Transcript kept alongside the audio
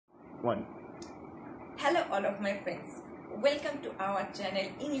One. Hello all of my friends. Welcome to our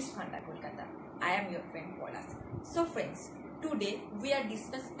channel English Funda Kolkata. I am your friend Polas. So friends, today we are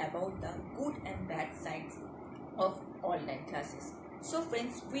discussing about the good and bad sides of online classes. So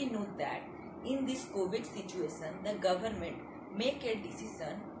friends, we know that in this COVID situation, the government make a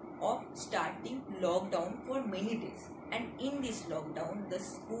decision of starting lockdown for many days, and in this lockdown the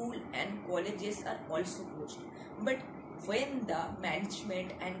school and colleges are also closed. But when the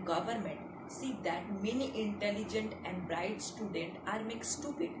management and government see that many intelligent and bright students are made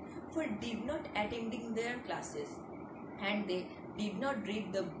stupid for did not attending their classes, and they did not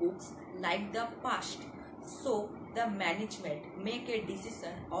read the books like the past, so the management make a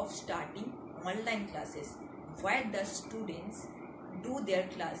decision of starting online classes where the students do their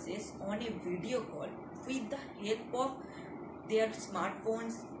classes on a video call with the help of their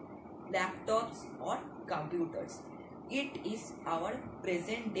smartphones, laptops or computers. It is our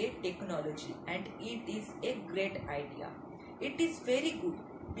present day technology and it is a great idea. It is very good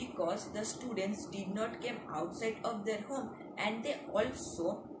because the students did not come outside of their home and they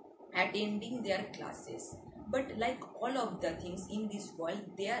also attending their classes. But like all of the things in this world,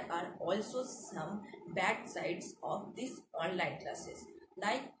 there are also some bad sides of these online classes.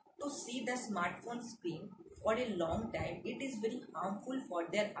 Like to see the smartphone screen for a long time, it is very harmful for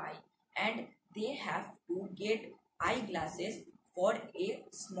their eye, and they have to get eyeglasses for a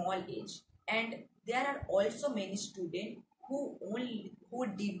small age. And there are also many students who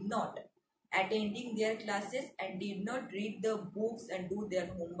did not attending their classes and did not read the books and do their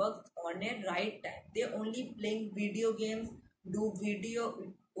homework on a right time. They only playing video games,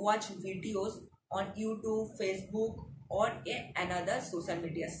 watch videos on YouTube, Facebook or another social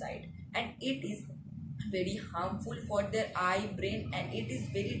media site, and it is very harmful for their eye, brain, and it is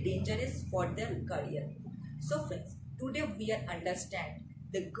very dangerous for their career. So friends, today we are understand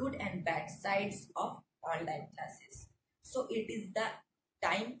the good and bad sides of online classes. So it is the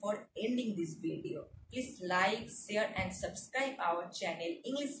time for ending this video. Please like, share and subscribe our channel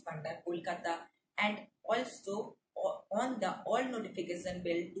English Funda Kolkata, and also on the all notification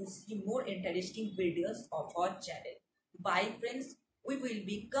bell to see more interesting videos of our channel. Bye friends. We will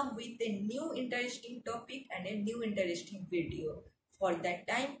become with a new interesting topic and a new interesting video. For that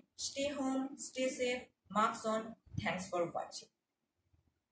time, stay home, stay safe, marks on. Thanks for watching.